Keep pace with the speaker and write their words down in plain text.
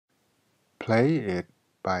Play it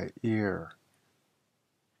by ear.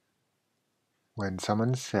 When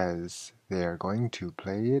someone says they are going to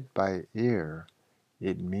play it by ear,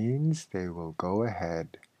 it means they will go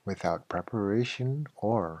ahead without preparation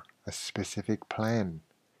or a specific plan.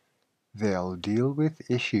 They'll deal with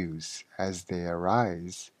issues as they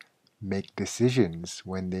arise, make decisions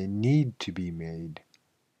when they need to be made.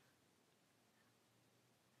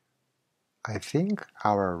 I think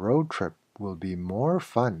our road trip will be more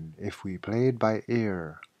fun if we play it by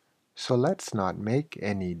ear. So let's not make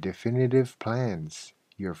any definitive plans,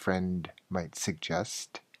 your friend might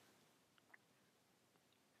suggest.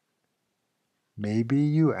 Maybe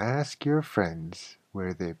you ask your friends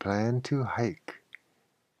where they plan to hike.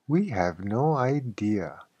 We have no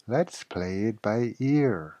idea. Let's play it by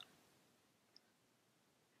ear.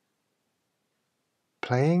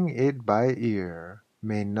 Playing it by ear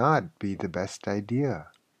may not be the best idea.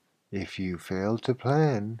 If you fail to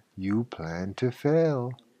plan, you plan to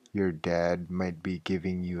fail. Your dad might be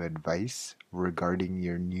giving you advice regarding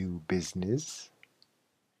your new business.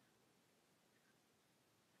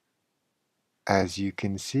 As you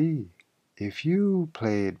can see, if you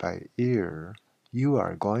play it by ear, you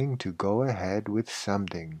are going to go ahead with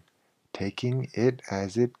something, taking it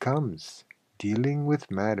as it comes, dealing with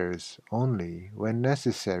matters only when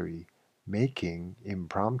necessary, making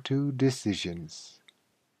impromptu decisions.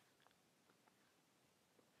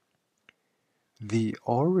 The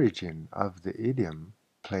origin of the idiom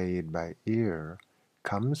 "play it by ear"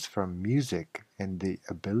 comes from music and the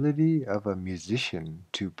ability of a musician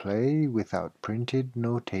to play without printed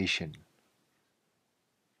notation.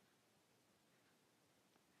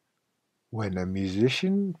 When a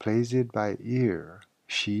musician plays it by ear,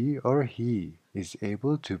 she or he is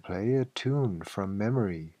able to play a tune from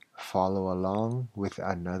memory, follow along with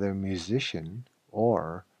another musician,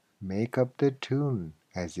 or make up the tune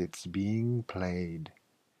as it's being played.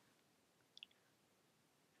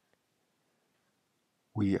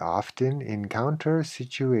 We often encounter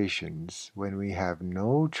situations when we have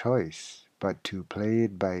no choice but to play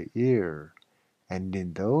it by ear, and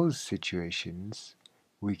in those situations,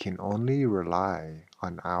 we can only rely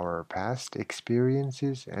on our past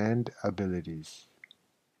experiences and abilities.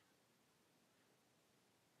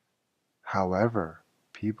 However,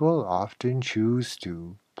 people often choose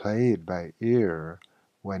to play it by ear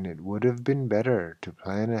when it would have been better to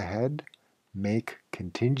plan ahead, make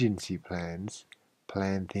contingency plans,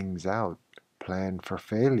 plan things out, plan for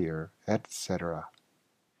failure, etc.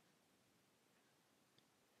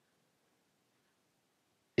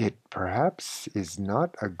 It perhaps is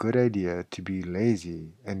not a good idea to be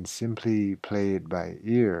lazy and simply play it by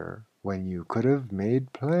ear when you could have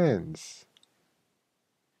made plans.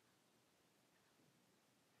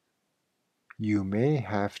 You may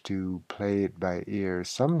have to play it by ear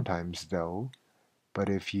sometimes though, but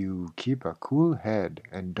if you keep a cool head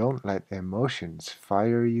and don't let emotions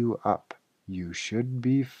fire you up, you should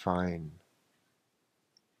be fine.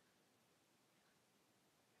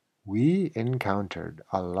 We encountered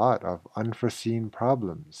a lot of unforeseen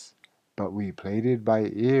problems, but we played it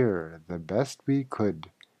by ear the best we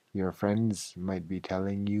could. Your friends might be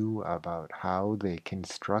telling you about how they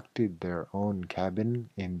constructed their own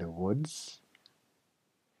cabin in the woods.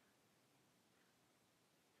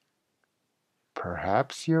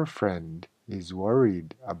 Perhaps your friend is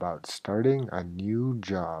worried about starting a new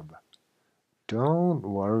job. Don't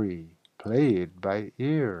worry, play it by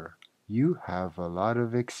ear. You have a lot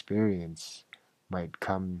of experience, might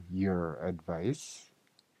come your advice.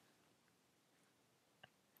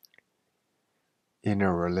 In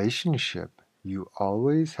a relationship, you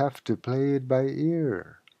always have to play it by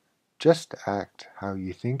ear. Just act how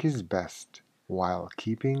you think is best while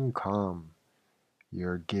keeping calm.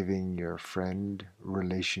 You're giving your friend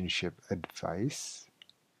relationship advice.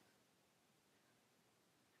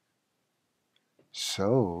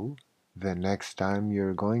 So, the next time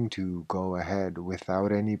you're going to go ahead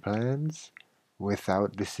without any plans,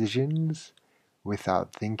 without decisions,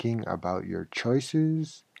 without thinking about your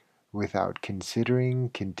choices, without considering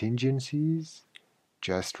contingencies,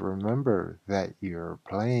 just remember that you're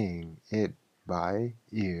playing it by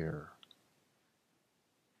ear.